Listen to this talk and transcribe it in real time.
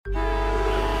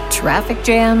Traffic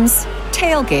jams,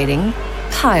 tailgating,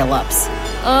 pile-ups.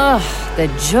 Ugh, the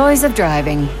joys of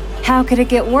driving. How could it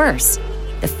get worse?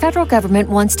 The federal government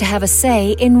wants to have a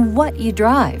say in what you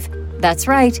drive. That's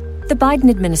right. The Biden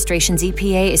administration's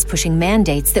EPA is pushing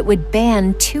mandates that would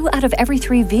ban 2 out of every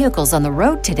 3 vehicles on the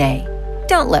road today.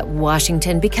 Don't let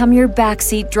Washington become your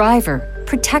backseat driver.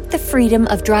 Protect the freedom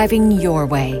of driving your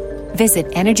way. Visit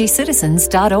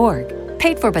EnergyCitizens.org.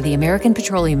 Paid for by the American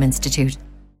Petroleum Institute.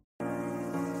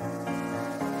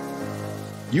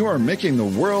 You are making the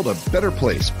world a better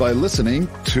place by listening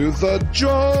to the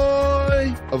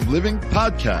Joy of Living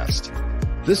podcast.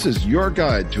 This is your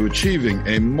guide to achieving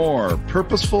a more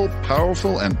purposeful,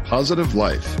 powerful, and positive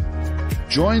life.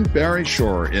 Join Barry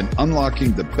Shore in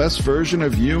unlocking the best version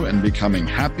of you and becoming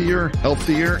happier,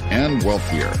 healthier, and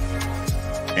wealthier.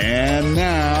 And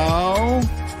now,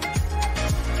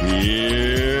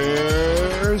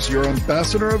 here's your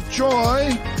ambassador of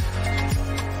joy,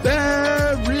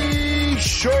 Barry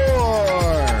Shore.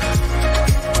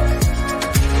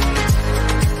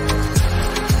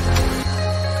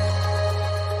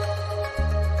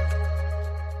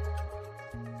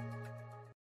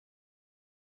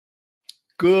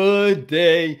 Good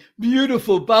day,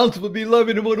 beautiful, bountiful,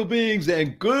 beloved, immortal beings,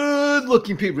 and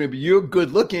good-looking people. Remember, you're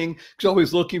good-looking because you're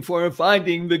always looking for and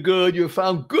finding the good. You have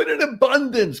found good in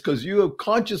abundance because you have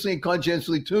consciously and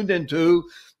conscientiously tuned into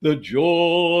the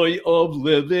joy of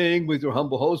living with your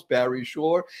humble host, Barry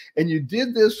Shore. And you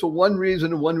did this for one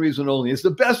reason and one reason only. It's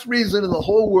the best reason in the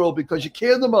whole world because you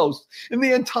care the most in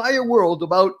the entire world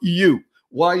about you.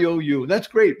 Y-O-U. And that's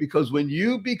great because when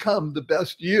you become the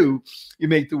best you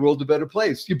make the world a better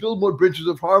place. You build more bridges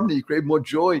of harmony, you create more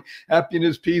joy,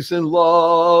 happiness, peace, and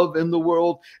love in the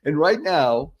world. And right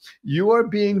now, you are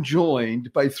being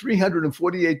joined by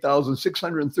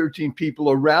 348,613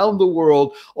 people around the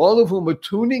world, all of whom are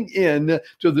tuning in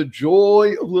to the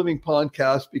Joy of Living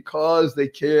podcast because they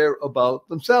care about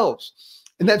themselves.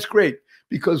 And that's great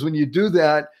because when you do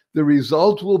that, the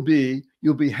result will be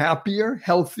you'll be happier,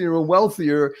 healthier, and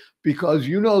wealthier because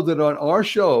you know that on our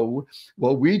show,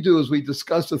 what we do is we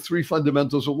discuss the 3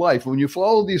 fundamentals of life. When you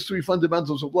follow these 3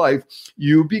 fundamentals of life,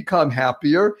 you become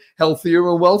happier, healthier,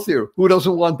 and wealthier. Who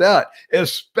doesn't want that?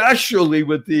 Especially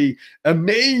with the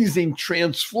amazing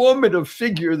transformative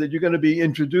figure that you're going to be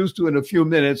introduced to in a few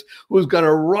minutes, who's going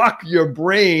to rock your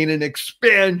brain and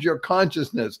expand your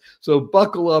consciousness. So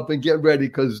buckle up and get ready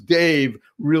because Dave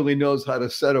really knows how to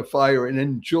set a fire and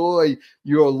enjoy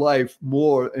your life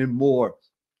more and more.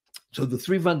 So the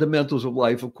 3 fundamentals of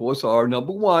life, of course, are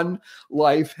number 1,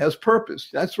 life has purpose.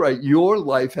 That's right. Your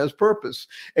life has purpose.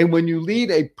 And when you lead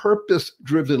a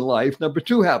purpose-driven life, number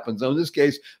 2 happens. Now, in this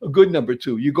case, a good number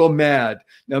 2, you go MAD.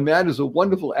 Now, MAD is a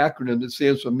wonderful acronym that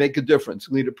stands for make a difference.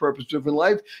 You lead a purpose-driven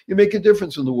life, you make a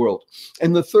difference in the world.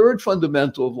 And the 3rd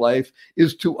fundamental of life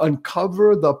is to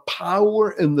uncover the power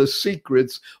and the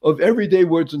secrets of everyday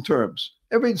words and terms.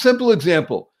 Every simple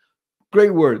example.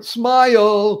 Great word.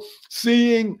 Smile.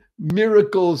 Seeing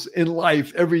miracles in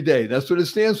life every day. That's what it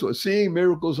stands for. Seeing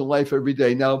miracles in life every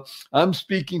day. Now, I'm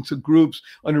speaking to groups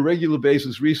on a regular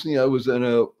basis. Recently, I was in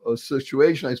a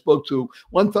situation. I spoke to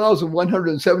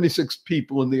 1,176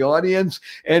 people in the audience,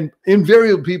 and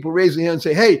invariably people raise their hand and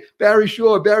say, hey, Barry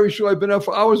Shore, I've been up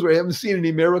for hours where I haven't seen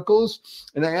any miracles.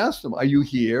 And I asked them, are you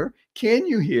here? Can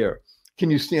you hear? Can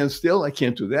you stand still? I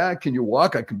can't do that. Can you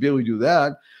walk? I can barely do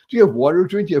that. Do you have water to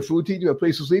drink? Do you have food to eat? Do you have a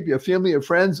place to sleep? Do you have family? Do you have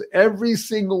friends? Every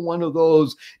single one of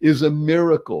those is a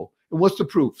miracle. And what's the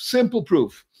proof? Simple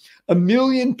proof. 1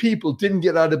 million people didn't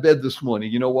get out of bed this morning.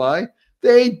 You know why?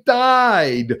 They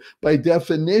died. By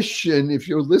definition, if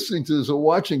you're listening to this or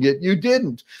watching it, you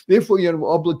didn't. Therefore, you have an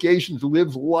obligation to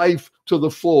live life to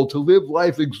the full, to live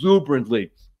life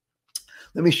exuberantly.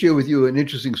 Let me share with you an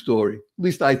interesting story. At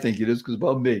least I think it is, because it's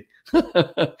about me.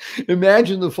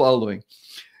 Imagine the following.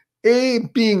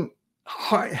 Being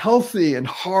healthy and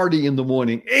hardy in the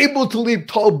morning, able to leap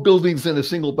tall buildings in a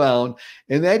single bound,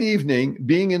 and that evening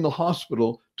being in the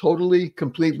hospital, totally,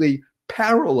 completely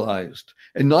paralyzed,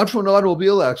 and not from an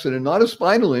automobile accident, not a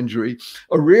spinal injury.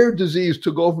 A rare disease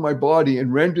took over my body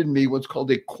and rendered me what's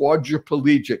called a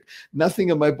quadriplegic. Nothing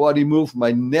in my body moved from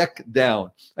my neck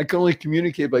down. I could only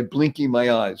communicate by blinking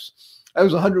my eyes. I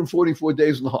was 144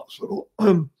 days in the hospital.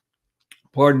 In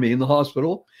the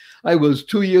hospital. I was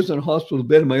 2 years in a hospital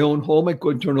bed in my own home. I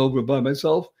couldn't turn over by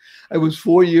myself. I was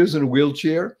 4 years in a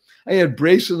wheelchair. I had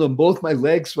braces on both my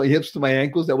legs, my hips to my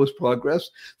ankles. That was progress.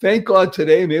 Thank God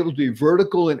today I'm able to be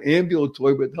vertical and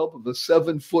ambulatory with the help of a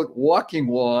 7-foot walking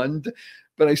wand.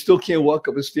 But I still can't walk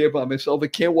up a stair by myself. I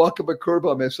can't walk up a curb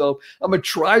by myself. I'm a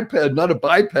triped, not a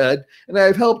biped. And I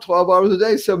have help 12 hours a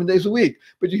day, 7 days a week.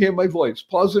 But you hear my voice.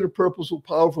 Positive, purposeful,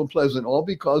 powerful, and pleasant, all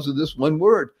because of this one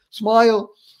word. Smile.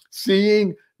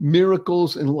 Seeing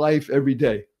miracles in life every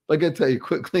day. I got to tell you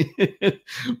quickly,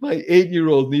 my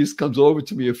 8-year-old niece comes over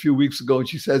to me a few weeks ago and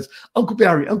she says, Uncle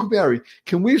Barry,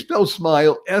 can we spell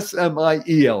smile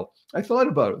S-M-I-E-L? I thought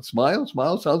about it. Smile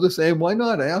sounds the same. Why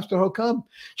not? I asked her how come.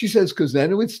 She says, because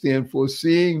then it would stand for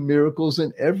seeing miracles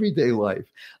in everyday life.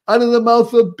 Out of the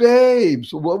mouth of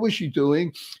babes. So what was she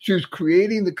doing? She was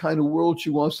creating the kind of world she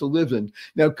wants to live in.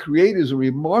 Now, CREATE is a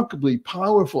remarkably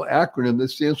powerful acronym that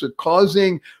stands for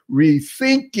causing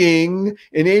rethinking,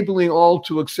 enabling all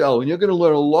to excel. And you're going to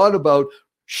learn a lot about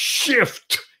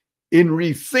shift in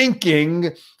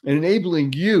rethinking and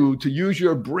enabling you to use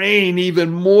your brain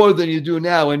even more than you do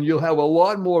now. And you'll have a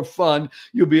lot more fun.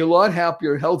 You'll be a lot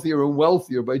happier, healthier, and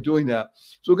wealthier by doing that.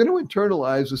 So we're going to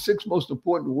internalize the 6 most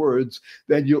important words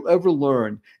that you'll ever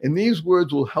learn. And these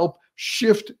words will help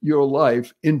shift your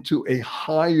life into a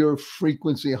higher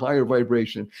frequency, higher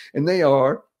vibration. And they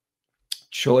are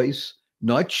choice,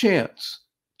 not chance,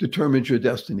 determines your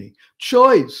destiny.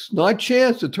 Choice, not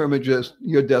chance, determines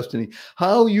your destiny.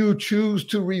 How you choose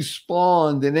to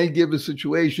respond in any given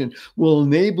situation will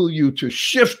enable you to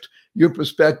shift your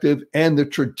perspective and the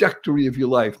trajectory of your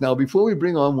life. Now, before we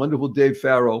bring on wonderful Dave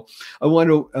Farrow, I want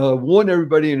to warn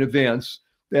everybody in advance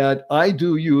that I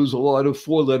do use a lot of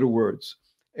 4-letter words.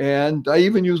 And I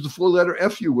even use the 4-letter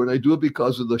FU word. I do it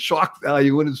because of the shock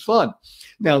value and it's fun.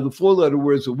 Now, the 4-letter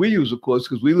words that we use, of course,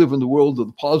 because we live in the world of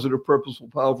the positive, purposeful,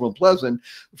 powerful, and pleasant,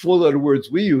 the 4-letter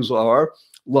words we use are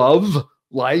love,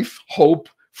 life, hope,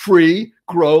 free,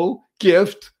 grow,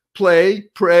 gift, play,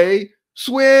 pray,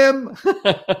 swim.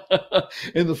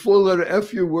 And the 4-letter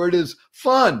FU word is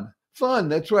fun. Fun,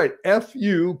 that's right.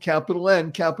 F-U, capital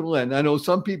N, capital N. I know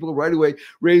some people right away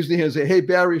raise their hand and say, hey,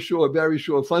 Barry Shore,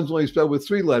 fun's only spelled with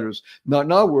 3 letters. Not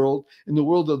in our world. In the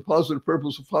world of the positive,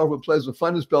 purposeful, powerful, pleasant,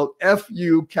 fun is spelled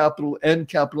F-U, capital N,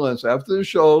 capital N. So after the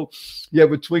show, you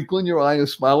have a twinkle in your eye, a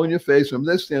smile on your face.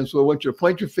 Remember that stands for, I want you to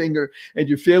point your finger and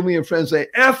your family and friends say,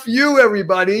 F-U,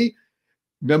 everybody.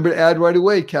 Remember to add right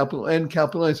away, capital N,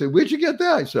 capital N. I say, where'd you get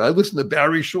that? I said, I listened to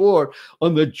Barry Shore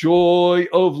on the joy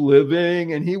of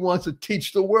living, and he wants to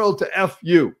teach the world to F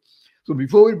you. So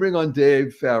before we bring on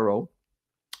Dave Farrow,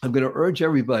 I'm going to urge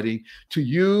everybody to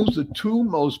use the 2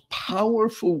 most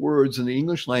powerful words in the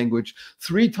English language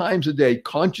 3 times a day,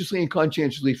 consciously and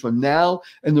conscientiously from now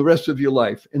and the rest of your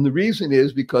life. And the reason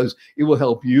is because it will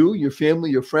help you, your family,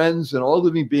 your friends, and all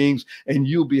living beings, and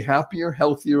you'll be happier,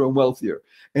 healthier, and wealthier.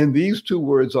 And these 2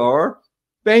 words are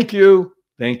thank you,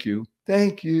 thank you,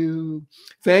 thank you.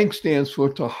 Thanks stands for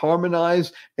to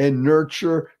harmonize and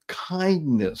nurture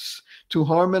kindness. To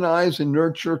harmonize and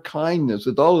nurture kindness.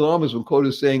 The Dalai Lama is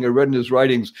quoted saying, I read in his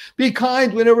writings, be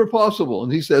kind whenever possible.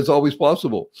 And he says, always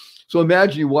possible. So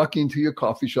imagine you walk into your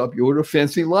coffee shop, you order a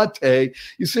fancy latte,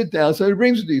 you sit down, somebody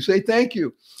brings it to you, you say, thank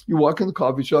you. You walk in the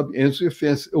coffee shop, you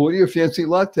order your fancy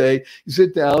latte, you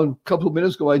sit down, a couple of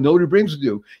minutes go by, nobody brings it to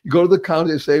you. You go to the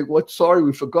counter, they say, what? Sorry,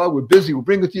 we forgot, we're busy, we'll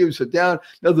bring it to you. You sit down,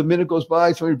 another minute goes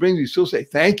by, somebody brings it, you still say,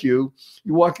 thank you.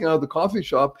 You're walking out of the coffee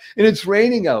shop and it's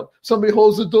raining out. Somebody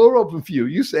holds the door open for you.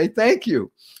 You say, thank you.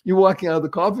 You're walking out of the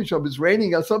coffee shop, it's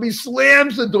raining out. Somebody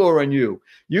slams the door on you.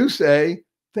 You say,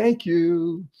 thank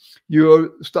you.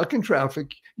 You're stuck in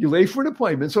traffic. You're late for an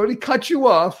appointment. Somebody cuts you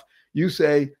off. You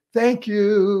say, thank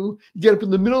you. You get up in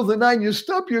the middle of the night and you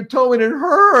stub your toe and it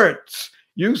hurts.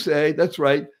 You say, that's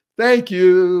right, thank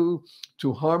you.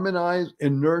 To harmonize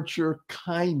and nurture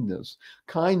kindness.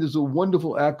 Kind is a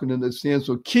wonderful acronym that stands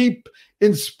for keep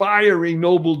inspiring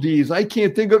noble deeds. I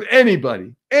can't think of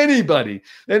anybody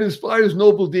that inspires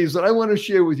noble deeds that I want to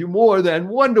share with you more than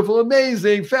wonderful,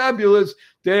 amazing, fabulous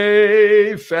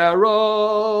Dave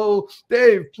Farrow.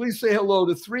 Dave, please say hello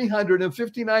to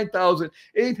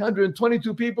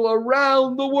 359,822 people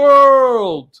around the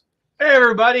world. Hey,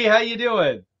 everybody. How you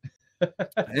doing?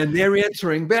 And they're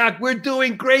answering back, we're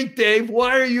doing great, Dave.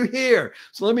 Why are you here?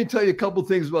 So let me tell you a couple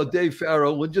things about Dave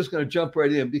Farrow. We're just going to jump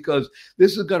right in because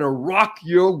this is going to rock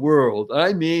your world.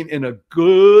 I mean, in a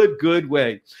good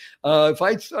way. If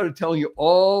I started telling you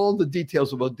all the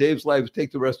details about Dave's life, it'd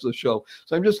take the rest of the show.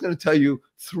 So I'm just going to tell you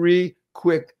 3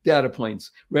 quick data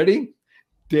points. Ready?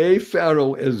 Dave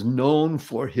Farrow is known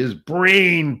for his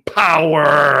brain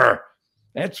power.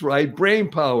 That's right, brain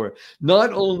power.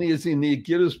 Not only is he in the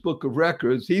Guinness Book of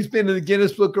Records, he's been in the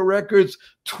Guinness Book of Records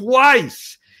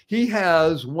twice. He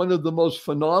has one of the most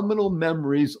phenomenal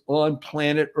memories on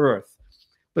planet Earth.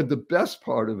 But the best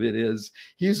part of it is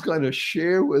he's going to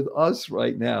share with us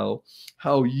right now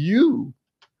how you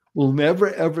will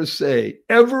never, ever say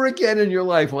ever again in your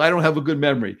life, well, I don't have a good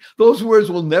memory. Those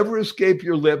words will never escape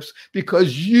your lips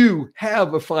because you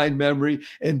have a fine memory.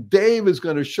 And Dave is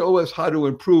going to show us how to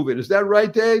improve it. Is that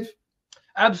right, Dave?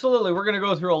 Absolutely. We're going to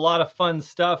go through a lot of fun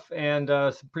stuff and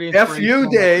some pretty F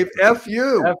you, Dave. F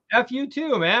you. F you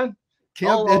too, man.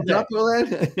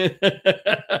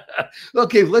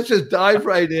 Okay, let's just dive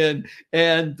right in.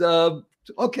 And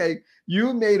okay,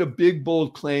 you made a big,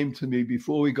 bold claim to me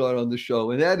before we got on the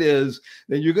show, and that is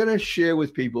that you're going to share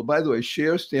with people. By the way,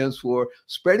 share stands for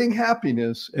spreading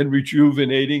happiness and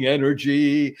rejuvenating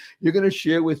energy. You're going to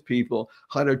share with people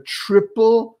how to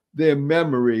triple their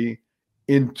memory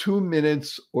in 2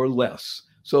 minutes or less.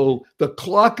 So the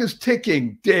clock is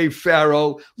ticking, Dave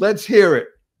Farrow. Let's hear it.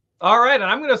 All right. And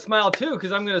I'm going to smile too,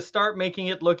 because I'm going to start making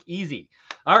it look easy.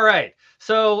 All right.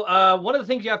 So one of the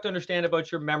things you have to understand about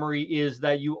your memory is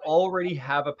that you already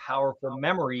have a powerful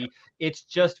memory. It's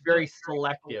just very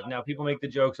selective. Now, people make the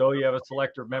jokes, oh, you have a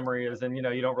selective memory, as in,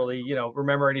 you don't really,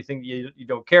 remember anything you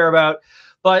don't care about.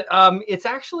 But it's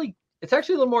actually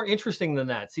a little more interesting than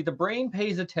that. See, the brain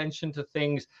pays attention to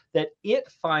things that it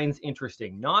finds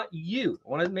interesting, not you. I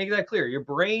want to make that clear. Your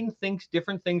brain thinks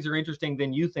different things are interesting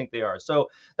than you think they are.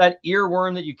 So that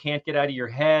earworm that you can't get out of your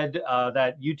head,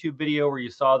 that YouTube video where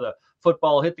you saw the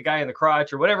football hit the guy in the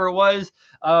crotch or whatever it was,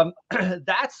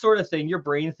 that sort of thing, your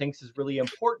brain thinks is really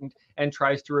important and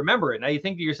tries to remember it. Now you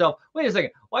think to yourself, wait a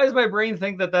second, why does my brain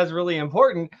think that that's really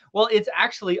important? Well, it's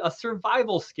actually a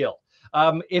survival skill.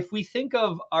 If we think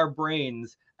of our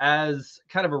brains as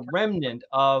kind of a remnant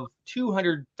of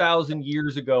 200,000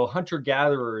 years ago,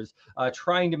 hunter-gatherers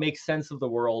trying to make sense of the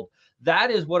world,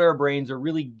 that is what our brains are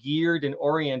really geared and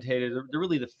orientated. They're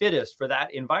really the fittest for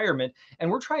that environment. And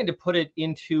we're trying to put it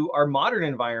into our modern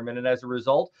environment. And as a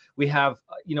result, we have,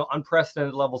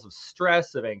 unprecedented levels of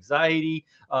stress, of anxiety,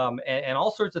 and all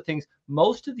sorts of things.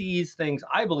 Most of these things,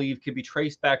 I believe, can be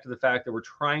traced back to the fact that we're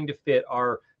trying to fit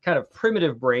our kind of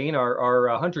primitive brain, our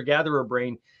hunter-gatherer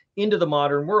brain, into the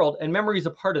modern world. And memory is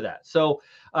a part of that. So,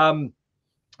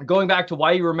 going back to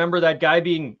why you remember that guy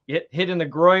being hit in the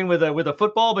groin with a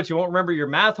football, but you won't remember your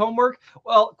math homework.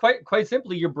 Well, quite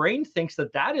simply, your brain thinks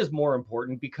that is more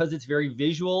important because it's very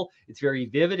visual, it's very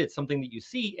vivid, it's something that you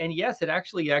see, and yes, it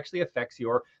actually affects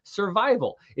your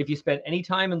survival. If you spend any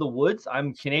time in the woods,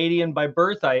 I'm Canadian by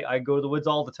birth, I go to the woods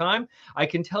all the time. I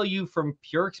can tell you from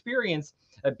pure experience,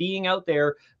 being out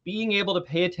there, being able to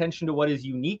pay attention to what is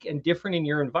unique and different in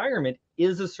your environment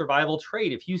is a survival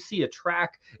trait. If you see a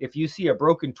track, if you see a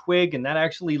broken twig, and that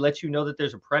actually lets you know that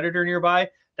there's a predator nearby,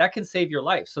 that can save your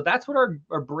life. So that's what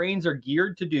our brains are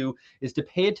geared to do, is to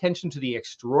pay attention to the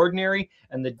extraordinary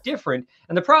and the different.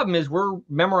 And the problem is we're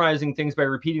memorizing things by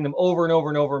repeating them over and over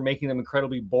and over, making them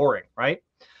incredibly boring, right?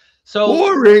 So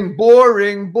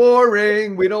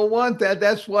boring. We don't want that.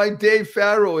 That's why Dave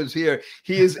Farrow is here.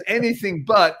 He is anything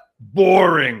but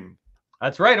boring.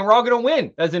 That's right. And we're all going to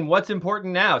win, as in what's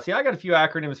important now. See, I got a few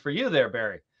acronyms for you there,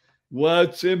 Barry.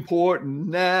 What's important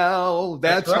now?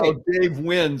 That's right. How Dave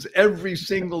wins every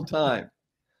single time.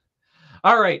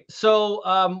 All right. So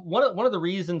one of the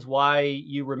reasons why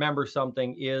you remember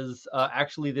something is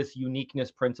actually this uniqueness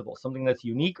principle. Something that's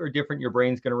unique or different, your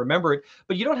brain's going to remember it.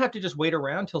 But you don't have to just wait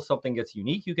around till something gets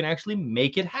unique. You can actually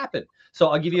make it happen. So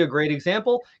I'll give you a great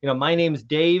example. My name's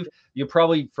Dave. You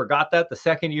probably forgot that the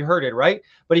second you heard it, right?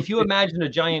 But if you imagine a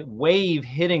giant wave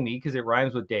hitting me, because it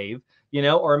rhymes with Dave,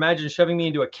 or imagine shoving me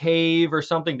into a cave or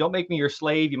something. Don't make me your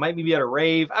slave. You might be at a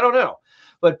rave. I don't know.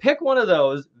 But pick one of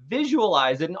those,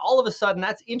 visualize it, and all of a sudden,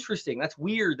 that's interesting, that's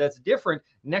weird, that's different.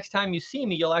 Next time you see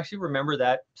me, you'll actually remember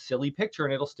that silly picture,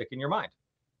 and it'll stick in your mind.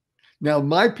 Now,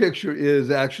 my picture is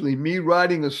actually me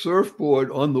riding a surfboard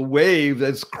on the wave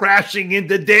that's crashing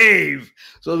into Dave.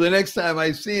 So the next time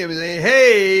I see him, I say,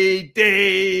 hey,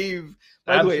 Dave.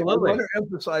 By the way, I want to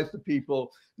emphasize to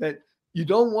people that you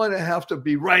don't want to have to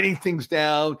be writing things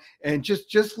down, and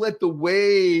just let the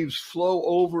waves flow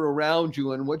over around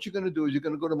you. And what you're going to do is you're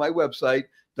going to go to my website,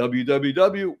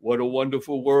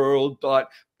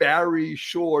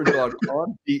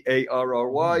 www.whatawonderfulworld.barryshore.com,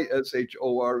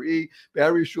 BARRYSHORE,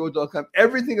 barryshore.com.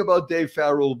 Everything about Dave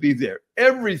Farrow will be there.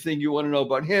 Everything you want to know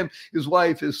about him, his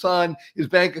wife, his son, his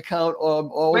bank account,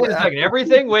 all Wait a second,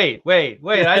 everything? Wait. I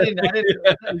didn't. Is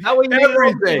that what you need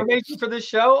information for this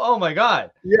show? Oh my God.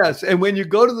 Yes. And when you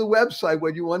go to the website,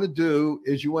 what you want to do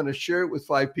is you want to share it with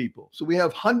 5 people. So we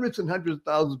have hundreds and hundreds of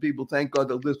thousands of people, thank God,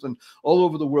 that listen all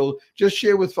over the world. Just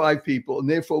share with 5 people, and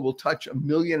therefore will touch 1.5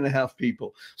 million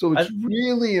people. So it's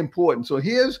really important. So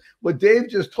here's what Dave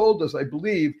just told us, I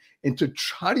believe,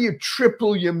 how do you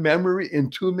triple your memory in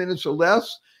 2 minutes or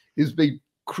less is by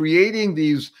creating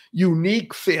these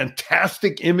unique,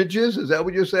 fantastic images. Is that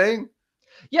what you're saying?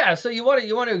 Yeah, so you want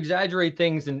to exaggerate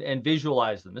things and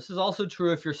visualize them. This is also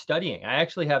true if you're studying. I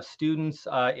actually have students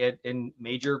in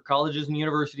major colleges and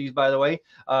universities, by the way,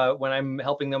 when I'm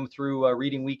helping them through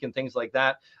reading week and things like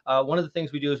that. One of the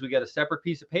things we do is we get a separate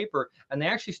piece of paper and they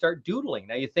actually start doodling.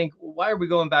 Now you think, why are we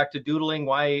going back to doodling?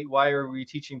 Why are we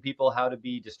teaching people how to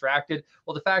be distracted?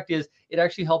 Well, the fact is it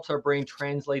actually helps our brain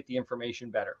translate the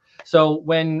information better. So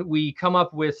when we come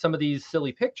up with some of these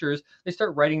silly pictures, they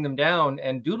start writing them down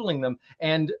and doodling them.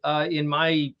 And in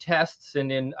my tests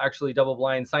and in actually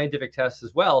double-blind scientific tests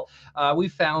as well, we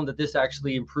found that this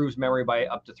actually improves memory by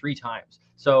up to 3 times.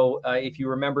 So if you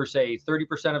remember, say,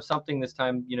 30% of something, this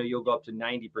time, you'll go up to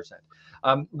 90%.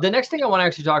 The next thing I want to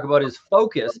actually talk about is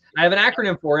focus. I have an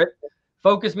acronym for it.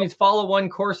 Focus means follow one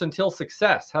course until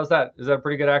success. How's that? Is that a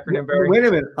pretty good acronym, Barry? Wait a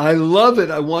minute. I love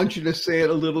it. I want you to say it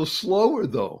a little slower,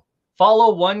 though.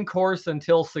 Follow one course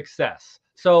until success.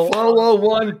 So follow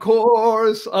one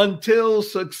course until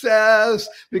success,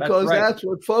 because that's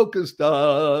what focus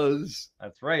does.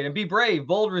 That's right. And be brave,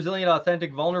 bold, resilient,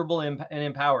 authentic, vulnerable, and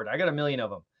empowered. I got 1 million of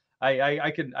them.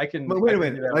 I can. But wait a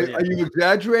minute. Are you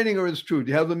exaggerating or is it true?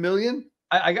 Do you have 1 million?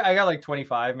 I got like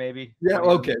 25 maybe. Yeah.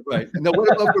 Okay. Right. Now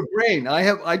what about for brain?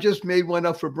 I just made one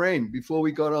up for brain before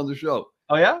we got on the show.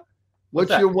 Oh yeah.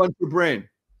 What's your one for brain?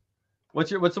 What's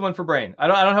the one for brain? I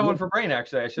don't have one for brain,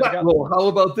 actually. I should have got one. Well, how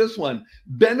about this one?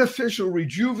 Beneficial,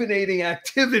 rejuvenating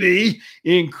activity,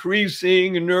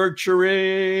 increasing,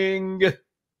 nurturing.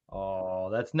 Oh,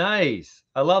 that's nice.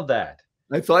 I love that.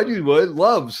 I thought you would.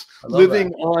 Loves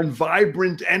living on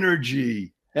vibrant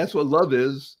energy. That's what love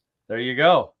is. There you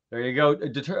go.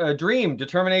 Dream,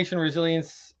 determination,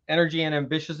 resilience, energy, and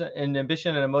ambition, and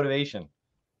a motivation.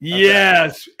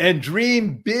 Yes, and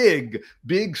dream big.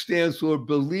 Big stands for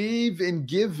believe in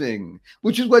giving,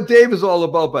 which is what Dave is all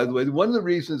about, by the way. One of the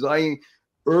reasons I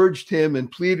urged him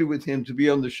and pleaded with him to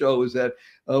be on the show is that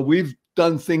we've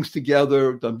done things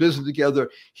together, done business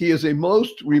together. He is a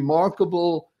most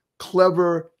remarkable,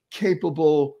 clever,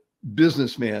 capable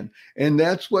businessman. And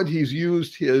that's what he's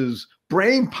used his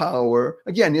brain power,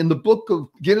 again, in the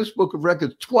Guinness Book of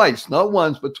Records twice, not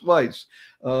once, but twice.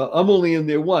 I'm only in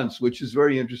there once, which is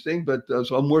very interesting. But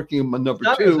so I'm working on number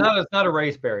 2. It's not a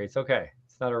race, Barry. It's okay.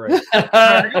 It's not a race.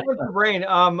 The brain,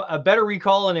 a better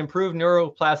recall and improved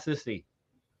neuroplasticity.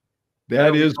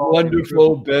 That is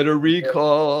wonderful. Better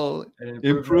recall,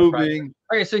 improving.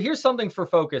 Okay, so here's something for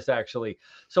focus, actually.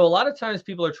 So a lot of times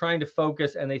people are trying to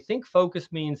focus, and they think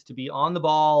focus means to be on the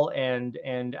ball and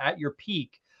at your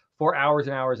peak for hours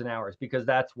and hours and hours, because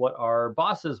that's what our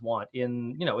bosses want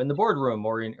in the boardroom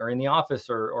or in the office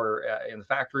or in the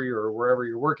factory or wherever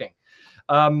you're working.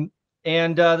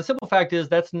 And the simple fact is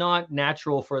that's not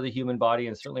natural for the human body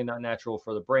and certainly not natural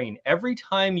for the brain. Every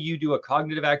time you do a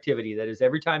cognitive activity, that is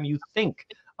every time you think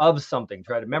of something,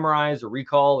 try to memorize or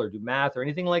recall or do math or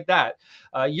anything like that,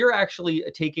 you're actually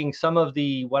taking some of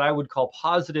the, what I would call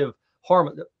positive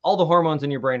hormone. All the hormones in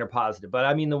your brain are positive, but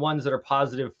I mean the ones that are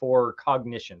positive for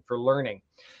cognition, for learning.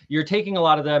 You're taking a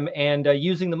lot of them and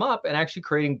using them up and actually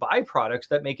creating byproducts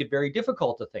that make it very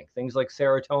difficult to think. Things like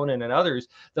serotonin and others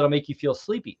that'll make you feel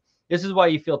sleepy. This is why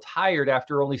you feel tired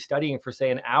after only studying for,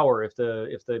 say, an hour if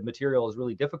the material is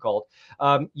really difficult.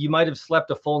 You might have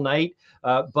slept a full night,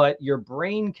 but your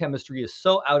brain chemistry is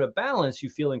so out of balance,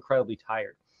 you feel incredibly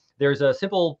tired. There's a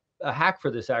simple hack for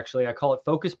this, actually. I call it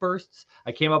focus bursts.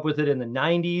 I came up with it in the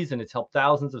 90s, and it's helped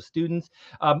thousands of students.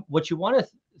 What you want to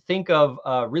think of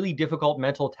really difficult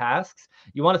mental tasks,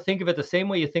 you want to think of it the same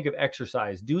way you think of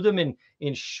exercise. Do them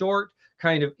in short,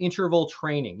 kind of interval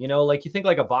training, like you think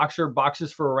like a boxer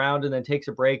boxes for a round and then takes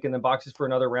a break and then boxes for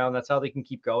another round. That's how they can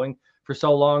keep going for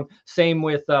so long. Same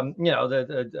with some of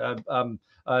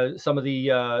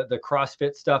the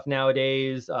CrossFit stuff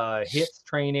nowadays, HIIT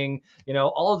training,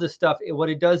 all of this stuff. What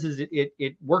it does is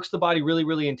it works the body really,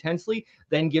 really intensely,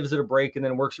 then gives it a break and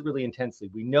then works it really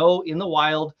intensely. We know in the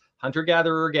wild,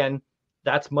 hunter-gatherer again,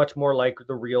 that's much more like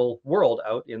the real world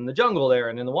out in the jungle there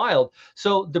and in the wild.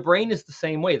 So the brain is the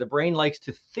same way. The brain likes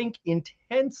to think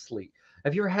intensely.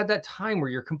 Have you ever had that time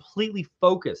where you're completely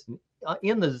focused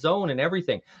in the zone and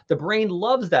everything? The brain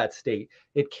loves that state.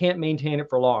 It can't maintain it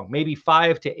for long, maybe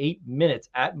 5 to 8 minutes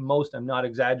at most. I'm not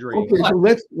exaggerating. Okay, so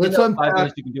let's unpack. 5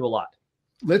 minutes, you can do a lot.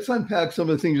 Let's unpack some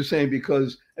of the things you're saying,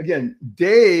 because again,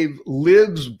 Dave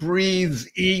lives, breathes,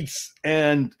 eats,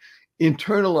 and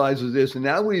internalizes this, and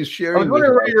now what he's I sharing. was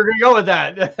wondering where you're going to go with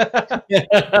that.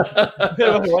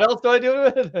 What else do I do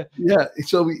with it? Yeah,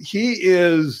 so he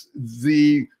is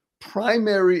the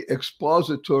primary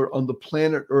expositor on the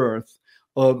planet Earth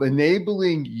of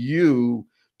enabling you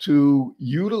to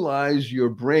utilize your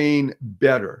brain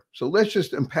better. So let's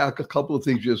just unpack a couple of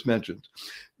things you just mentioned.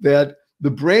 That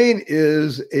the brain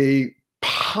is a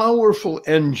powerful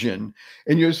engine,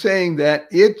 and you're saying that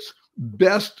it's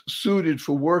best suited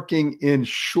for working in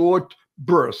short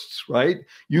bursts, right?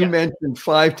 You mentioned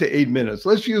 5 to 8 minutes.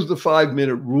 Let's use the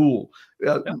 5-minute rule.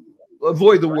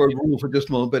 Avoid the word rule for just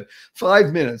a moment, but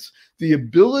 5 minutes. The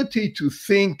ability to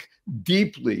think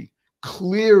deeply,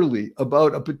 clearly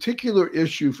about a particular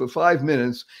issue for 5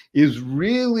 minutes is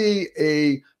really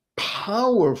a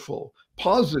powerful,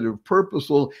 positive,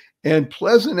 purposeful, and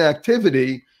pleasant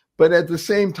activity. But at the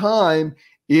same time,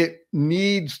 it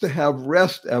needs to have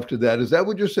rest after that. Is that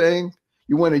what you're saying?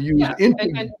 You want to use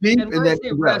deep and then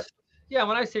rest. Yeah,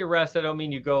 when I say rest, I don't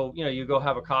mean you go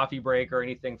have a coffee break or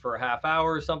anything for a half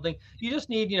hour or something. You just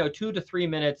need, 2 to 3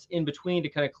 minutes in between to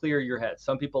kind of clear your head.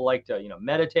 Some people like to,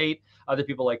 meditate. Other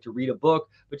people like to read a book,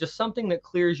 but just something that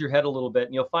clears your head a little bit.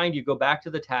 And you'll find you go back to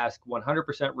the task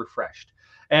 100% refreshed.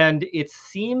 And it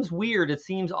seems weird. It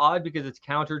seems odd because it's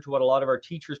counter to what a lot of our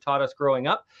teachers taught us growing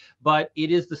up. But it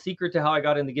is the secret to how I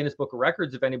got in the Guinness Book of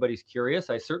Records, if anybody's curious.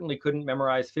 I certainly couldn't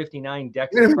memorize 59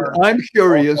 decks of cards. I'm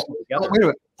curious. Wait a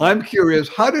minute. I'm curious.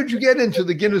 How did you get into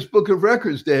the Guinness Book of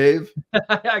Records, Dave?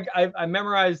 I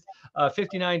memorized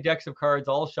 59 decks of cards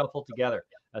all shuffled together.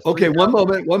 Okay, one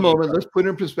moment. Let's put it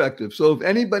in perspective. So if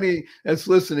anybody that's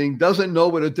listening doesn't know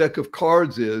what a deck of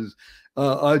cards is,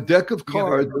 a deck of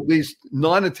cards, at least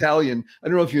non-Italian, I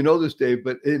don't know if you know this, Dave,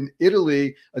 but in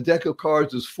Italy, a deck of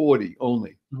cards is 40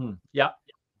 only. Mm-hmm. Yeah.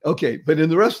 Okay, but in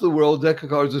the rest of the world, a deck of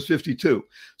cards is 52.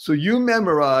 So you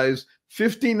memorize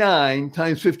 59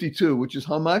 times 52, which is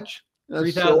how much?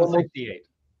 3,068.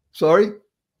 Sorry?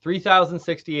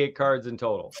 3,068 cards in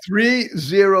total.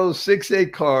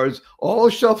 3,068 cards, all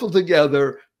shuffled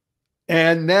together.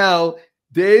 And now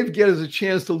Dave gets a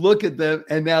chance to look at them,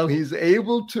 and now he's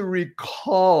able to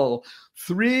recall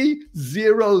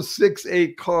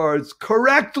 3,068 cards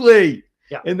correctly.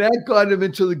 Yeah. And that got him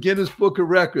into the Guinness Book of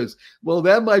Records. Well,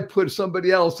 that might put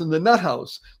somebody else in the nut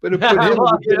house, but it put him.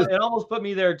 It almost put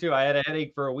me there too. I had a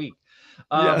headache for a week.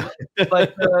 But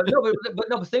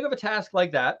think of a task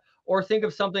like that, or think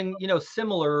of something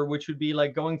similar, which would be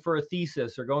like going for a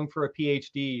thesis or going for a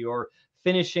PhD or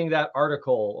finishing that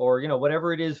article or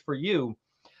whatever it is for you.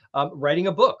 Writing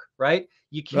a book, right?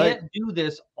 You can't do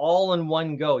this all in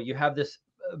one go. You have this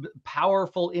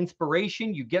powerful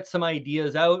inspiration, you get some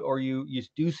ideas out, or you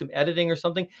do some editing or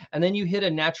something, and then you hit a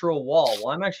natural wall. Well,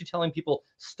 I'm actually telling people,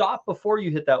 stop before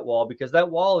you hit that wall, because that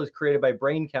wall is created by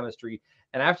brain chemistry.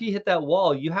 And after you hit that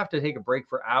wall, you have to take a break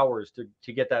for hours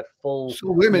to get that full.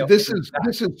 So wait a minute, this is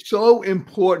so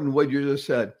important what you just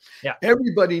said. Yeah.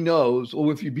 Everybody knows,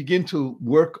 or if you begin to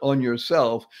work on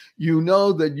yourself, you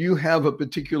know that you have a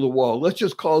particular wall. Let's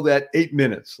just call that 8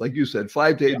 minutes, like you said,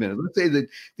 5 to 8 minutes. Let's say that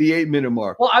the 8 minute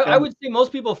mark. Well, I would say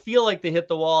most people feel like they hit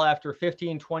the wall after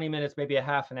 15, 20 minutes, maybe a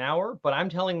half an hour, but I'm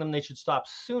telling them they should stop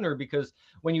sooner, because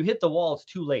when you hit the wall, it's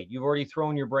too late. You've already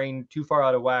thrown your brain too far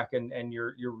out of whack, and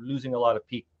you're losing a lot of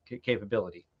peak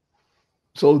capability.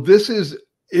 So this is,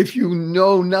 if you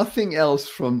know nothing else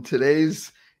from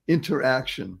today's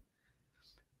interaction,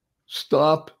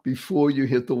 stop before you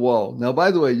hit the wall. Now,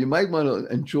 by the way, you might want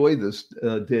to enjoy this,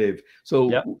 Dave. So,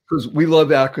 because we love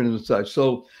acronyms and such.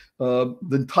 So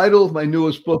the title of my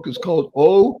newest book is called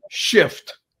Oh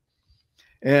Shift.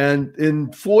 And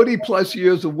in 40 plus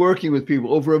years of working with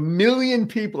people, over 1 million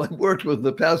people I've worked with in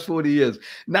the past 40 years,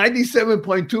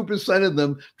 97.2% of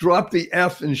them drop the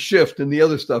F and shift, and the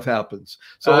other stuff happens.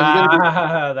 So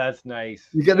that's nice.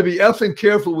 You got to be effing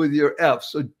careful with your F.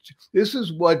 So this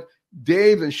is what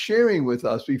Dave is sharing with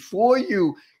us. Before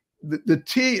you, the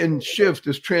T in shift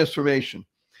is transformation.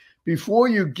 Before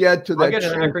you get to that, I'll get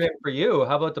an acronym for you.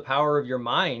 How about the power of your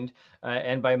mind?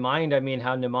 And by mind, I mean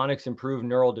how mnemonics improve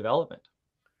neural development.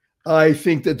 I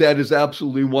think that is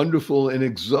absolutely wonderful and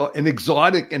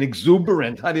exotic and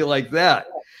exuberant. How do you like that?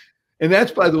 And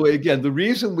that's, by the way, again, the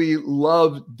reason we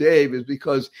love Dave is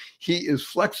because he is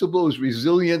flexible, is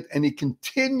resilient, and he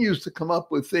continues to come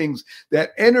up with things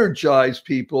that energize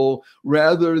people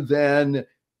rather than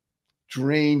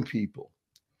drain people.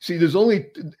 See,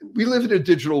 we live in a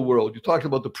digital world. You talked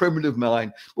about the primitive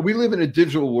mind, but we live in a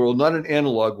digital world, not an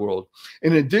analog world.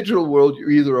 In a digital world,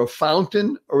 you're either a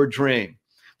fountain or a drain.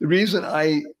 The reason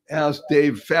I asked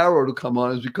Dave Farrow to come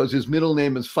on is because his middle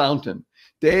name is Fountain.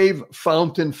 Dave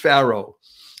Fountain Farrow.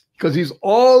 because he's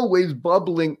always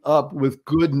bubbling up with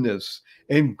goodness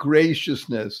and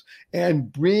graciousness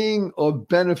and being of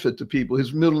benefit to people.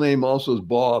 His middle name also is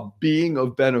Bob, being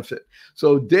of benefit.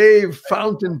 So Dave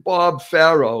Fountain Bob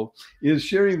Farrow is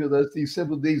sharing with us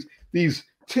these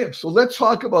tips. So let's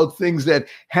talk about things that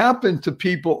happen to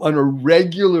people on a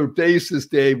regular basis,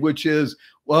 Dave, which is,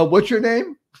 well, what's your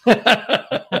name?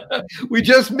 We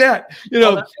just met,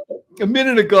 a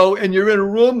minute ago, and you're in a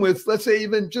room with, let's say,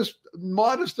 even just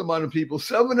modest amount of people,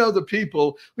 7 other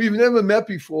people we've never met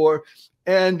before.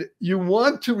 And you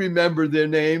want to remember their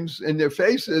names and their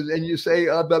faces, and you say,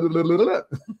 blah, blah, blah, blah,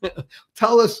 blah.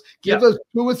 Tell us, give us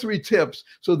 2 or 3 tips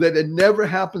so that it never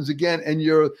happens again, and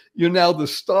you're now the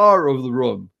star of the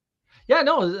room. Yeah,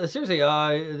 no, seriously,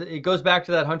 it goes back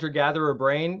to that hunter-gatherer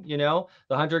brain. The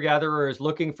hunter-gatherer is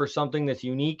looking for something that's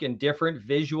unique and different,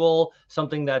 visual,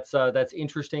 something that's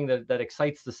interesting, that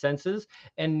excites the senses.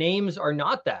 And names are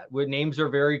not that. Names are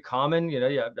very common.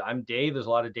 I'm Dave. There's a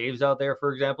lot of Daves out there,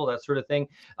 for example, that sort of thing.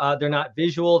 They're not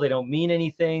visual. They don't mean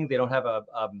anything. They don't have a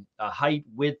height,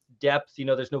 width, depth.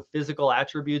 There's no physical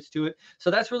attributes to it. So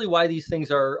that's really why these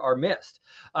things are missed.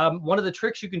 One of the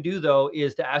tricks you can do, though,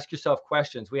 is to ask yourself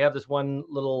questions. We have this one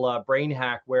little brain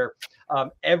hack where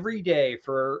every day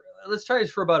let's try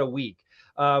this for about a week.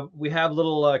 We have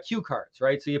little cue cards,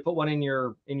 right? So you put one in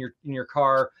your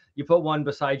car, you put one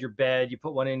beside your bed, you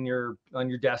put one on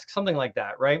your desk, something like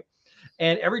that, right?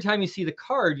 And every time you see the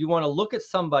card, you want to look at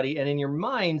somebody and in your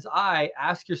mind's eye,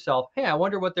 ask yourself, hey, I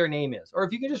wonder what their name is. Or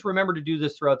if you can just remember to do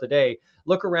this throughout the day,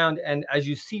 look around, and as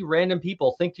you see random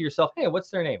people, think to yourself, hey, what's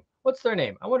their name? What's their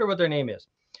name? I wonder what their name is.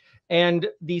 And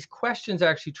these questions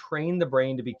actually train the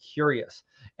brain to be curious.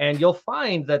 And you'll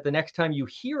find that the next time you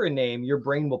hear a name, your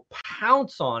brain will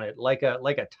pounce on it like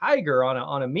a tiger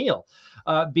on a meal,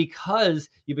 because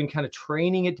you've been kind of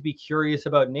training it to be curious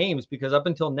about names. Because up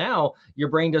until now, your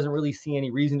brain doesn't really see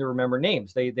any reason to remember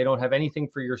names. They don't have anything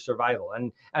for your survival.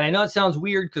 And I know it sounds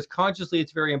weird because consciously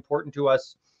it's very important to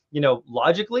us,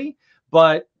 logically,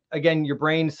 but again, your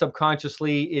brain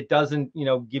subconsciously, it doesn't,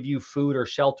 give you food or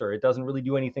shelter. It doesn't really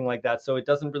do anything like that. So it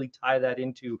doesn't really tie that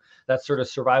into that sort of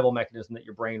survival mechanism that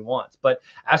your brain wants. But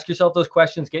ask yourself those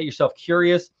questions, get yourself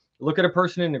curious, look at a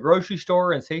person in the grocery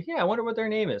store and say, yeah, I wonder what their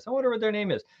name is. I wonder what their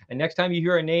name is. And next time you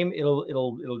hear a name,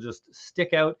 it'll just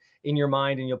stick out in your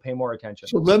mind and you'll pay more attention.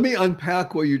 So let me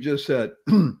unpack what you just said.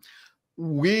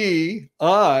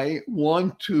 I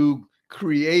want to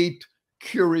create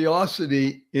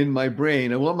curiosity in my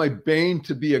brain. I want my brain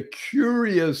to be a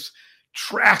curious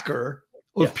tracker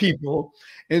of people.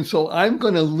 And so I'm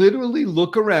going to literally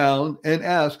look around and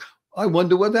ask, I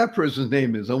wonder what that person's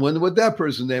name is. I wonder what that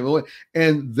person's name is.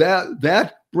 And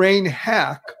that brain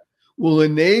hack will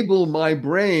enable my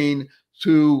brain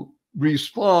to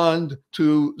respond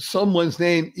to someone's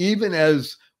name, even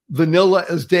as vanilla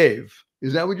as Dave.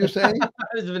 Is that what you're saying?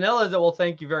 As vanilla as it. Well,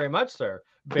 thank you very much, sir.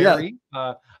 Barry.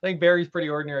 Yeah. I think Barry's pretty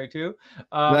ordinary too,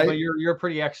 right? But you're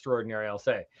pretty extraordinary, I'll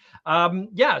say.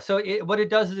 So what it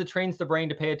does is it trains the brain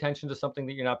to pay attention to something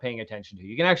that you're not paying attention to.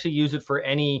 You can actually use it for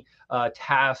any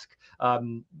task.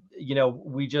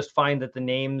 We just find that the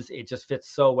names, it just fits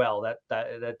so well,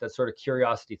 that sort of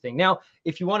curiosity thing. Now,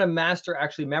 if you want to master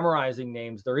actually memorizing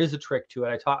names, there is a trick to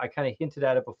it. I kind of hinted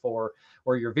at it before,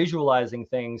 where you're visualizing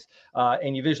things,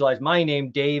 and you visualize my name,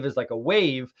 Dave, is like a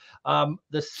wave.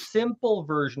 The simple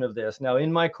version of this, now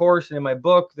in my course and in my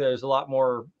book, there's a lot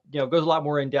more, goes a lot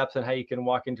more in depth on how you can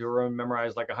walk into a room and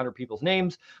memorize like 100 people's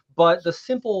names. But the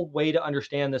simple way to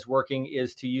understand this working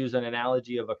is to use an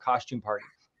analogy of a costume party.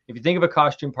 If you think of a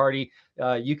costume party,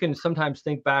 you can sometimes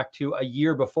think back to a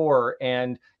year before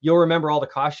and you'll remember all the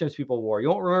costumes people wore. You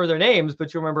won't remember their names,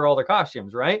 but you'll remember all the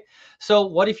costumes, right? So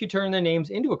what if you turn their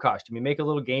names into a costume? You make a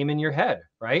little game in your head,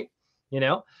 right?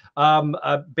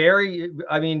 Barry,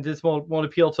 I mean, this won't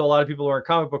appeal to a lot of people who aren't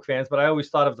comic book fans, but I always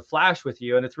thought of the Flash with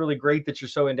you. And it's really great that you're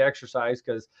so into exercise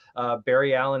because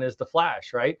Barry Allen is the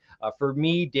Flash, right? For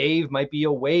me, Dave might be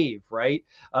a wave, right?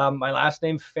 My last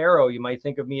name, Farrow, you might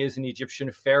think of me as an Egyptian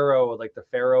pharaoh, like the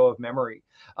pharaoh of memory.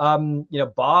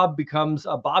 Bob becomes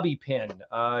a bobby pin.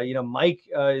 Mike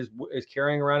is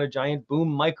carrying around a giant boom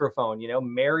microphone.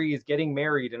 Mary is getting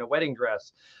married in a wedding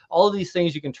dress. All of these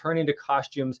things you can turn into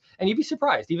costumes, and you'd be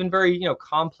surprised. Even very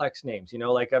complex names.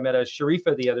 Like I met a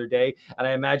Sharifa the other day, and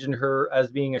I imagined her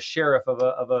as being a sheriff of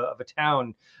a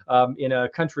town in a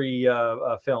country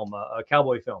film, a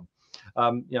cowboy film.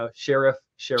 Sheriff.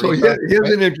 So here's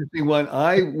an interesting one.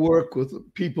 I work with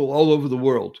people all over the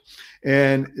world.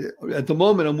 And at the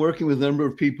moment, I'm working with a number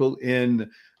of people in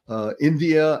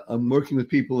India. I'm working with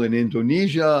people in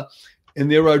Indonesia. And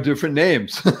there are different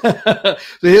names. So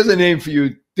here's a name for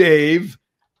you, Dave.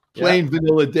 plain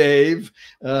vanilla Dave.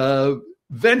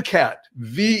 Venkat,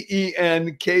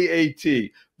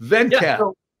 Venkat, Venkat. Yeah,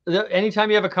 so anytime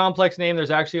you have a complex name,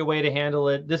 there's actually a way to handle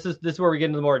it. This is where we get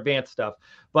into the more advanced stuff.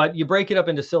 But you break it up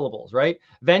into syllables, right?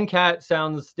 Venkat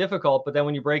sounds difficult, but then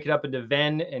when you break it up into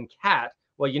Ven and cat,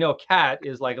 well, you know, cat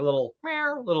is like a little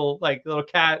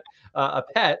cat, a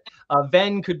pet.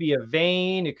 Ven could be a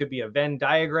vein, it could be a Venn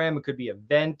diagram, it could be a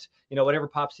vent, you know, whatever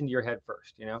pops into your head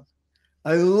first, you know.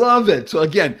 I love it. So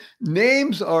again,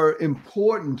 names are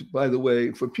important, by the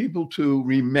way, for people to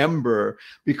remember,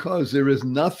 because there is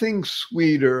nothing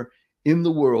sweeter in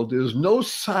the world. There's no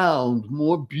sound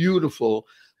more beautiful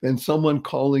than someone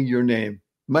calling your name.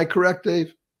 Am I correct,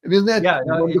 Dave? Isn't that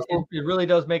wonderful? It really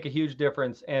does make a huge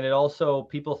difference. And it also,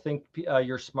 people think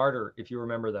you're smarter if you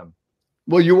remember them.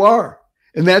 Well, you are.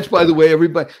 And that's, by the way,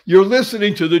 everybody, you're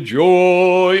listening to the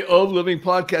Joy of Living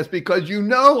podcast, because you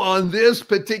know on this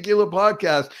particular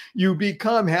podcast, you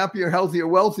become happier, healthier,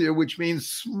 wealthier, which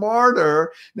means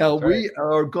smarter. Now, we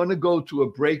are going to go to a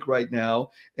break right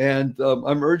now. And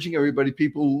I'm urging everybody,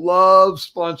 people love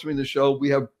sponsoring the show. We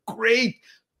have great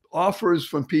offers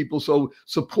from people, so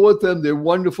support them. They're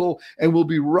wonderful. And we'll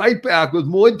be right back with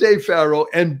more Dave Farrow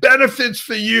and benefits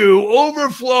for you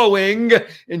overflowing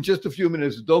in just a few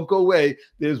minutes. Don't go away.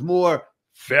 There's more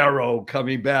Pharaoh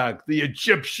coming back, the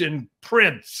Egyptian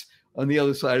prince, on the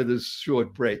other side of this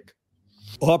short break.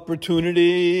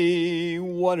 Opportunity.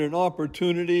 What an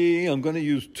opportunity. I'm going to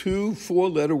use 2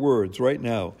 4-letter words right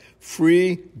now.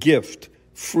 Free gift.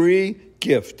 Free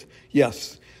gift.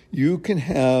 Yes. You can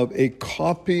have a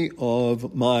copy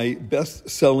of my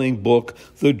best-selling book,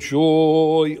 The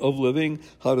Joy of Living,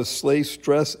 How to Slay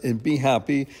Stress and Be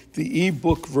Happy, the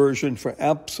ebook version, for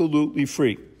absolutely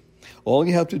free. All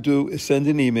you have to do is send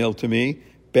an email to me,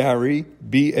 Barry,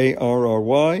 Barry,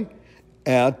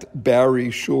 at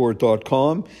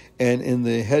barryshore.com, and in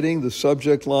the heading, the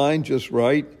subject line, just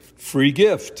write, free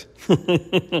gift.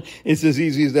 It's as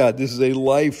easy as that. This is a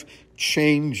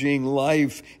life-changing,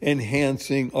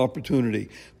 life-enhancing opportunity.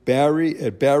 Barry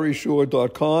at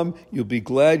barryshore.com. You'll be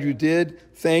glad you did.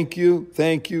 Thank you,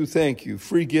 thank you, thank you.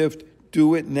 Free gift.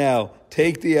 Do it now.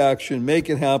 Take the action. Make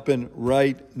it happen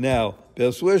right now.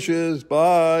 Best wishes.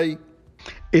 Bye.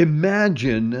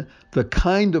 Imagine the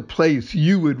kind of place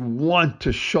you would want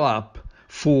to shop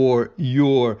for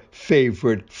your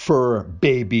favorite fur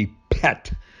baby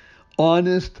pet.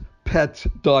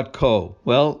 HonestPets.co.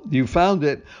 Well, you found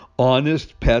it.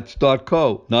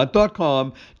 HonestPets.co. Not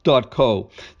 .com, .co.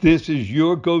 This is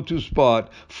your go-to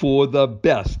spot for the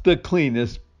best, the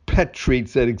cleanest pet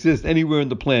treats that exist anywhere on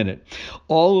the planet.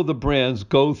 All of the brands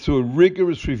go through a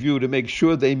rigorous review to make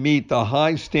sure they meet the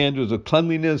high standards of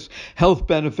cleanliness, health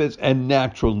benefits, and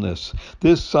naturalness.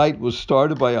 This site was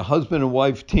started by a husband and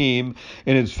wife team,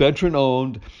 and it's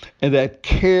veteran-owned, and that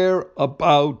care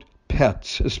about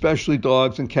pets, especially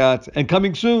dogs and cats, and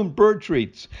coming soon, bird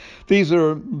treats. These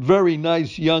are very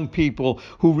nice young people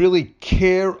who really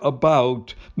care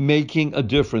about making a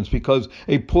difference, because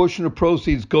a portion of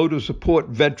proceeds go to support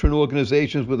veteran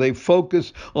organizations with a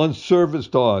focus on service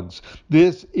dogs.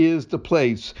 This is the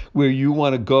place where you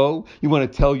want to go. You want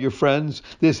to tell your friends.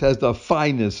 This has the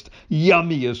finest,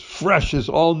 yummiest, freshest,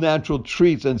 all-natural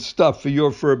treats and stuff for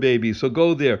your fur baby. So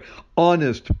go there,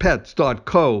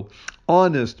 honestpets.co.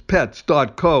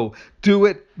 honestpets.co. Do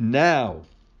it now.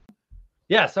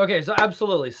 Yes. Okay. So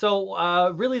absolutely.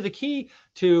 So really the key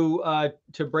to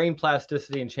brain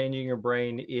plasticity and changing your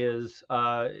brain is,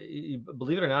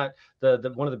 believe it or not,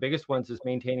 the one of the biggest ones is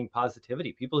maintaining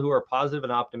positivity. People who are positive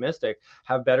and optimistic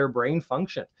have better brain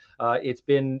function. It's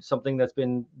been something that's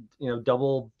been,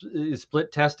 double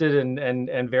split tested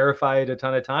and verified a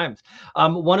ton of times.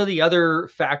 One of the other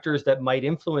factors that might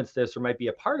influence this or might be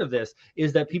a part of this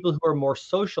is that people who are more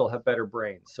social have better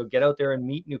brains. So get out there and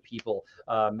meet new people,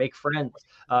 make friends.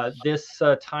 This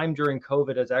time during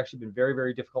COVID has actually been very,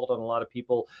 very difficult on a lot of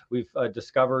people. We've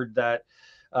discovered that,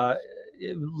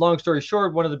 long story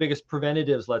short, one of the biggest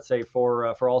preventatives, let's say,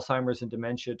 for Alzheimer's and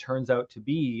dementia turns out to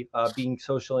be being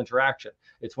social interaction.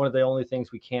 It's one of the only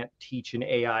things we can't teach an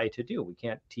AI to do. We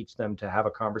can't teach them to have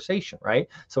a conversation, right?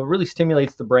 So it really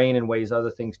stimulates the brain in ways other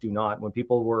things do not. When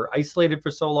people were isolated for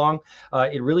so long,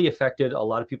 it really affected a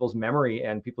lot of people's memory,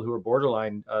 and people who were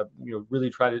borderline,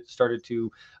 really started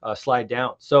to slide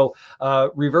down. So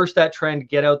reverse that trend,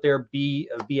 get out there, be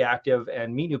active,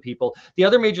 and meet new people. The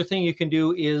other major thing you can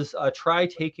do is try try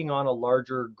taking on a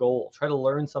larger goal. Try to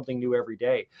learn something new every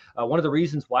day. One of the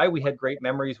reasons why we had great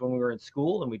memories when we were in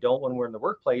school and we don't when we're in the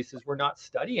workplace is we're not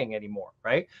studying anymore,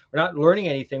 right? We're not learning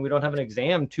anything. We don't have an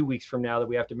exam 2 weeks from now that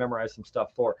we have to memorize some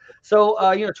stuff for. So,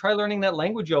 try learning that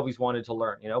language you always wanted to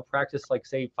learn. Practice, like,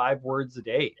 say, 5 words a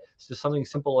day. It's just something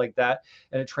simple like that,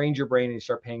 and it trains your brain and you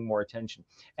start paying more attention.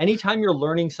 Anytime you're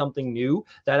learning something new,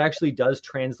 that actually does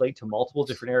translate to multiple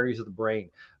different areas of the brain.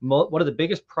 One of the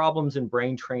biggest problems in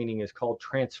brain training is called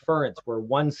transference, where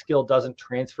one skill doesn't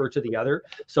transfer to the other.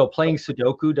 So playing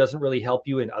Sudoku doesn't really help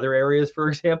you in other areas, for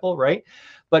example, right?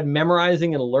 But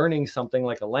memorizing and learning something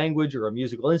like a language or a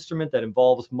musical instrument that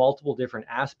involves multiple different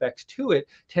aspects to it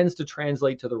tends to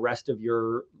translate to the rest of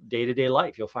your day-to-day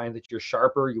life. You'll find that you're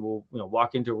sharper. You will,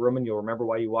 walk into a room and you'll remember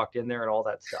why you walked in there and all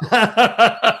that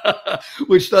stuff.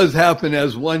 Which does happen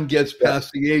as one gets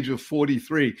past the age of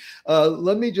 43.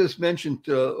 Let me just mention,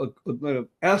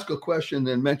 ask a question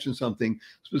and mention something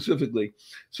specifically.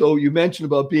 So you mentioned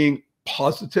about being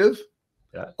positive,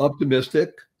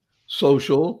 optimistic,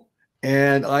 social,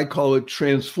 and I call it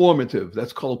transformative.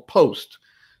 That's called POST.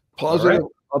 Positive,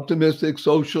 optimistic,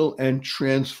 social, and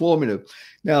transformative.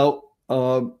 Now,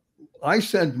 I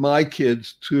sent my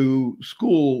kids to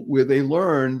school where they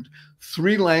learned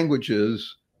 3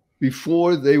 languages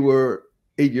before they were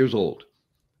 8 years old.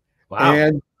 Wow.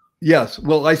 And yes,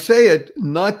 well, I say it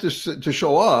not to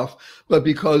show off, but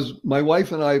because my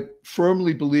wife and I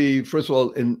firmly believe, first of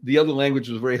all, and the other language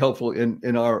was very helpful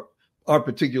in our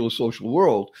particular social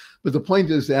world. But the point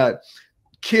is that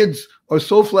kids are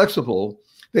so flexible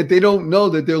that they don't know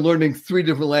that they're learning 3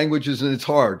 different languages and it's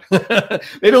hard.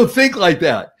 They don't think like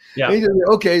that. Yeah. They just,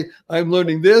 okay, I'm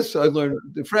learning this. I learned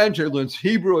the French. I learned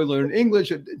Hebrew. I learned English.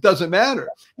 It doesn't matter.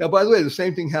 Now, by the way, the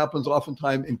same thing happens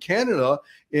oftentimes in Canada,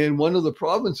 in one of the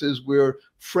provinces where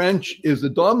French is the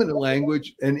dominant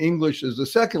language and English is the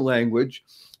second language.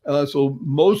 So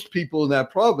most people in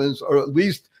that province are at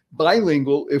least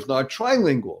bilingual, if not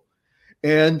trilingual.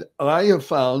 And I have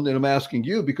found, and I'm asking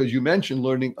you because you mentioned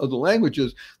learning other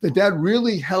languages, that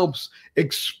really helps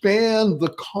expand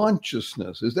the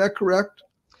consciousness. Is that correct?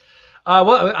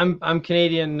 Well, I'm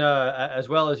Canadian as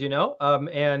well, as you know,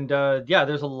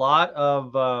 there's a lot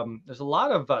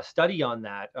of study on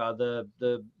that.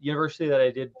 The university that I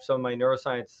did some of my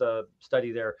neuroscience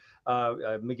study there,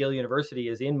 McGill University,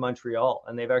 is in Montreal,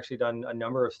 and they've actually done a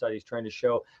number of studies trying to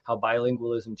show how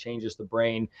bilingualism changes the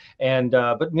brain. And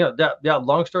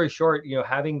long story short,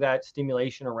 having that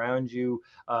stimulation around you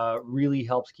really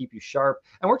helps keep you sharp.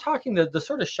 And we're talking the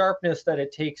sort of sharpness that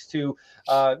it takes to,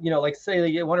 like, say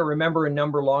you want to remember a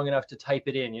number long enough to type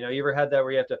it in. You ever had that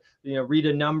where you have to, read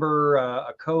a number,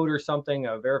 a code or something,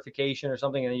 a verification or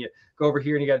something, and you go over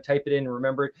here and you got to type it in and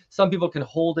remember it. Some people can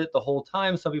hold it the whole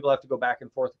time. Some people have to go back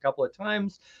and forth a couple of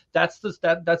times. That's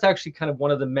actually kind of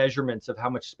one of the measurements of how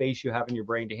much space you have in your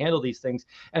brain to handle these things.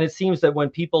 And it seems that when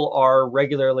people are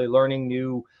regularly learning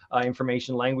new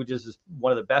information, languages is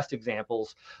one of the best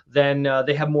examples, then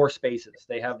they have more spaces.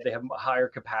 They have a higher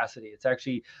capacity. It's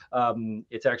actually a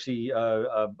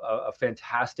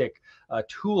fantastic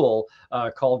tool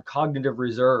called cognitive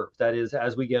reserve. That is,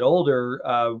 as we get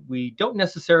older, we don't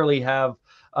necessarily have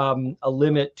a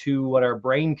limit to what our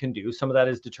brain can do. Some of that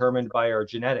is determined by our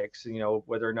genetics,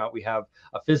 whether or not we have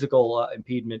a physical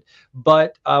impediment.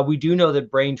 But we do know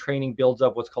that brain training builds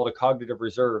up what's called a cognitive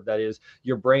reserve. That is,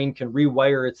 your brain can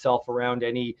rewire itself around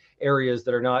any areas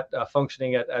that are not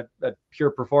functioning at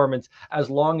pure performance. As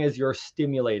long as you're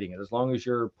stimulating it, as long as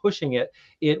you're pushing it,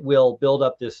 it will build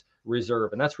up this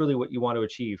reserve. And that's really what you want to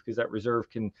achieve, because that reserve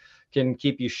can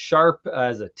keep you sharp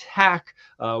as a tack,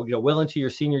 well into your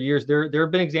senior years. There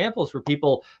have been examples where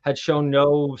people had shown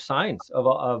no signs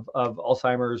of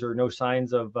Alzheimer's, or no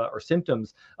signs of or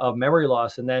symptoms of memory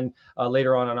loss. And then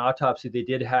later on autopsy, they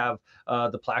did have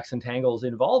the plaques and tangles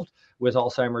involved with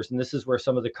Alzheimer's. And this is where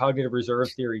some of the cognitive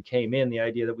reserve theory came in, the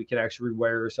idea that we can actually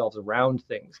rewire ourselves around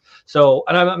things. So,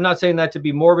 and I'm not saying that to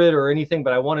be morbid or anything,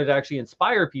 but I wanted to actually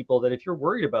inspire people that if you're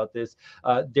worried about this,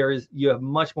 you have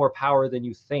much more power than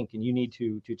you think, and you need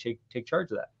to take charge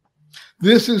of that.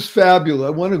 This is fabulous. I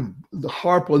want to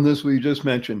harp on this what you just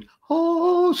mentioned.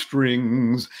 Oh,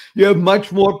 strings. You have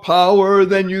much more power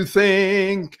than you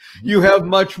think. You have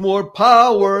much more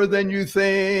power than you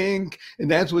think.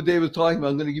 And that's what Dave was talking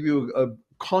about. I'm going to give you a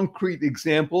concrete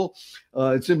example.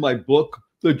 It's in my book,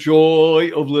 The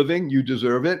Joy of Living. You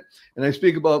Deserve It. And I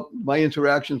speak about my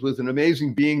interactions with an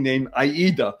amazing being named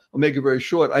Aida. I'll make it very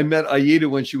short. I met Aida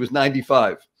when she was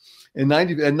 95. At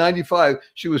 95,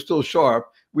 she was still sharp.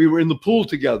 we were in the pool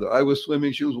together. I was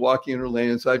swimming, she was walking in her lane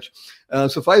and such.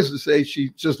 Suffice to say, she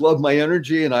just loved my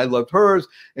energy and I loved hers.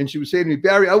 And she would say to me,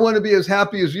 Barry, I want to be as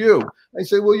happy as you. I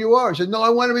said, well, you are. She said, no, I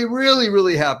want to be really,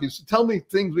 really happy. So tell me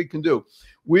things we can do.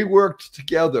 We worked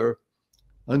together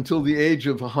until the age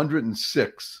of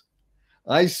 106.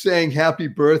 I sang happy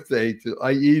birthday to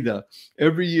Aida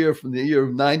every year from the year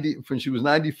of 90, when she was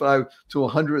 95 to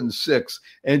 106.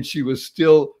 And she was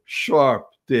still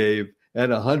sharp, Dave, at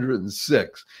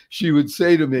 106. She would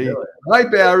say to me, hi,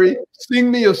 Barry, sing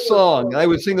me a song. I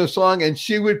would sing a song and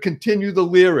she would continue the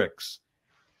lyrics.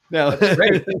 Now,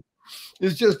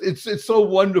 it's so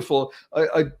wonderful.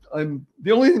 I'm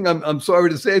the only thing I'm sorry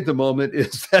to say at the moment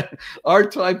is that our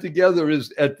time together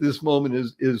is at this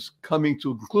moment is coming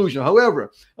to a conclusion.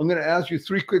 However, I'm going to ask you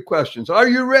 3 quick questions. Are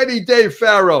you ready, Dave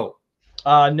Farrow?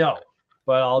 No,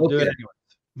 but I'll do it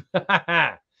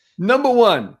anyway. Number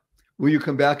 1, will you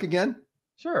come back again?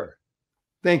 Sure.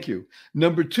 Thank you.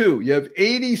 Number 2, you have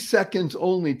 80 seconds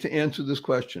only to answer this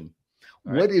question.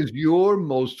 All right. What is your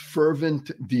most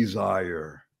fervent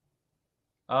desire?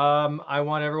 I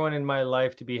want everyone in my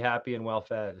life to be happy and well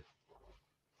fed.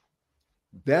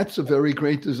 That's a very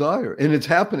great desire. And it's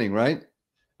happening, right?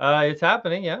 It's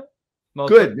happening, yeah.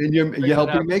 Good. And you're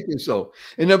helping make it so.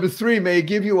 And number 3, may I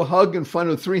give you a hug in front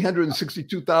of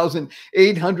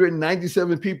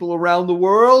 362,897 people around the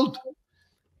world?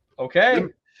 Okay,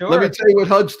 sure. Let me tell you what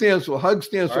HUG stands for. HUG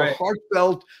stands for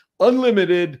Heartfelt,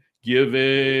 Unlimited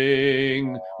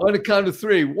Giving. On the count of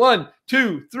 3. 1,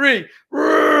 2, 3.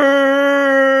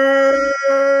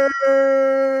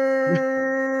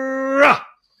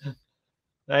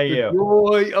 Thank you. The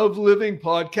Joy of Living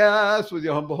podcast with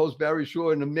your humble host, Barry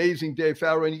Shore, and amazing Dave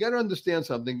Farrow. And you got to understand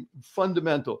something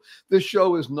fundamental. This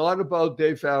show is not about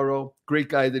Dave Farrow, great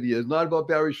guy that he is, not about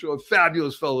Barry Shore,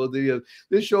 fabulous fellow that he is.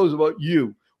 This show is about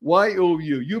you.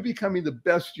 Y-O-U, you becoming the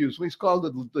best you. So it's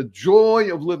called the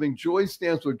Joy of Living. Joy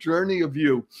stands for Journey of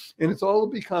You. And it's all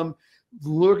become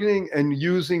learning and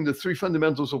using the 3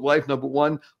 fundamentals of life. Number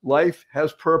 1, life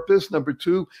has purpose. Number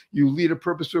 2, you lead a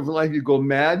purpose-driven life. You go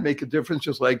mad, make a difference,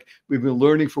 just like we've been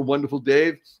learning from wonderful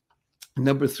Dave.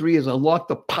 Number 3 is unlock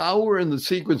the power and the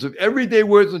sequence of everyday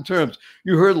words and terms.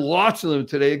 You heard lots of them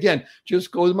today. Again,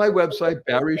 just go to my website,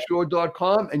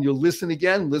 barryshore.com, and you'll listen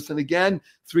again,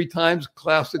 3 times,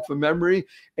 classic for memory,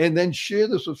 and then share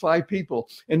this with 5 people.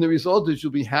 And the result is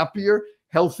you'll be happier,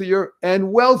 healthier,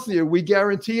 and wealthier. We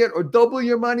guarantee it, or double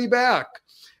your money back.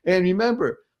 And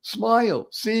remember, smile,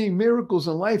 seeing miracles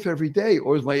in life every day,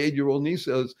 or as my 8-year-old niece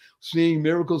says, seeing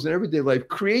miracles in everyday life.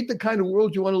 Create the kind of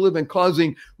world you want to live in,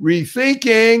 causing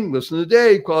rethinking, listen to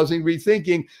Dave, causing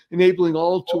rethinking, enabling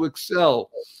all to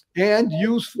excel. And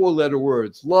use 4-letter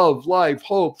words: love, life,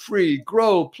 hope, free,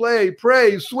 grow, play,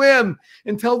 pray, swim,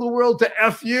 and tell the world to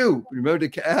F you. Remember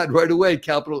to add right away,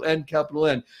 capital N, capital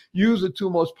N. Use the 2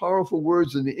 most powerful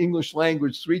words in the English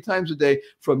language 3 times a day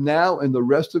from now and the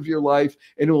rest of your life,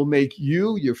 and it will make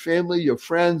you, your family, your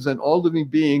friends, and all living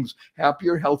beings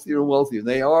happier, healthier, and wealthier. And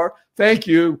they are, thank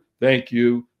you, thank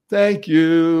you, thank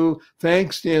you.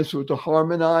 Thanks stands for to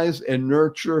harmonize and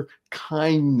nurture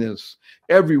kindness.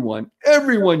 Everyone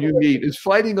you meet is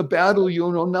fighting a battle you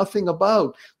know nothing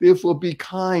about. Therefore, be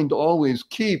kind always.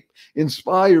 Keep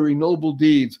inspiring noble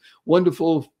deeds.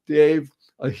 Wonderful, Dave.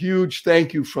 A huge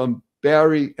thank you from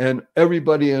Barry and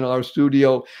everybody in our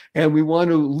studio. And we want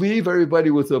to leave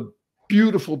everybody with a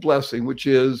beautiful blessing, which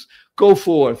is go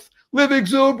forth, live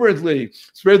exuberantly,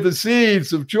 spread the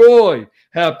seeds of joy,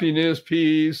 happiness,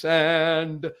 peace,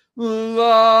 and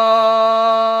love.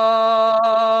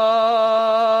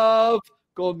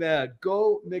 Go mad.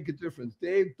 Go make a difference.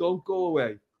 Dave, don't go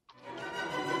away.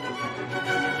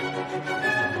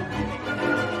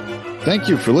 Thank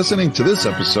you for listening to this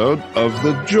episode of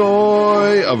the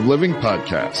Joy of Living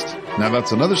podcast. Now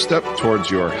that's another step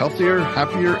towards your healthier,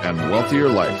 happier, and wealthier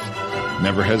life.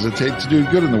 Never hesitate to do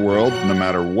good in the world, no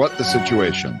matter what the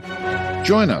situation.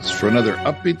 Join us for another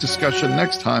upbeat discussion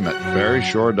next time at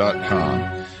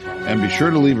barryshore.com. And be sure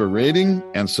to leave a rating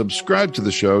and subscribe to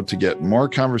the show to get more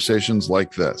conversations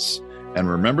like this. And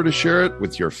remember to share it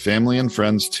with your family and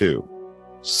friends too.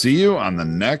 See you on the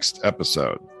next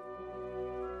episode.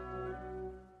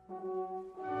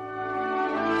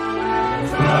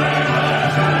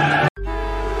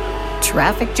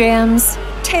 Traffic jams,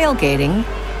 tailgating,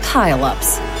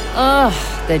 pileups. Ugh,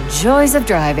 the joys of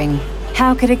driving.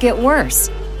 How could it get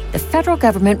worse? The federal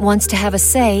government wants to have a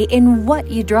say in what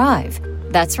you drive.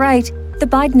 That's right. The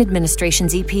Biden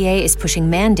administration's EPA is pushing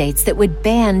mandates that would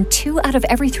ban 2 out of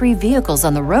every 3 vehicles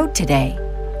on the road today.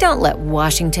 Don't let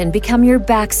Washington become your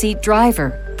backseat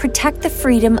driver. Protect the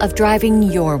freedom of driving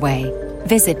your way.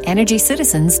 Visit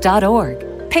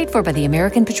EnergyCitizens.org. Paid for by the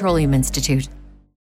American Petroleum Institute.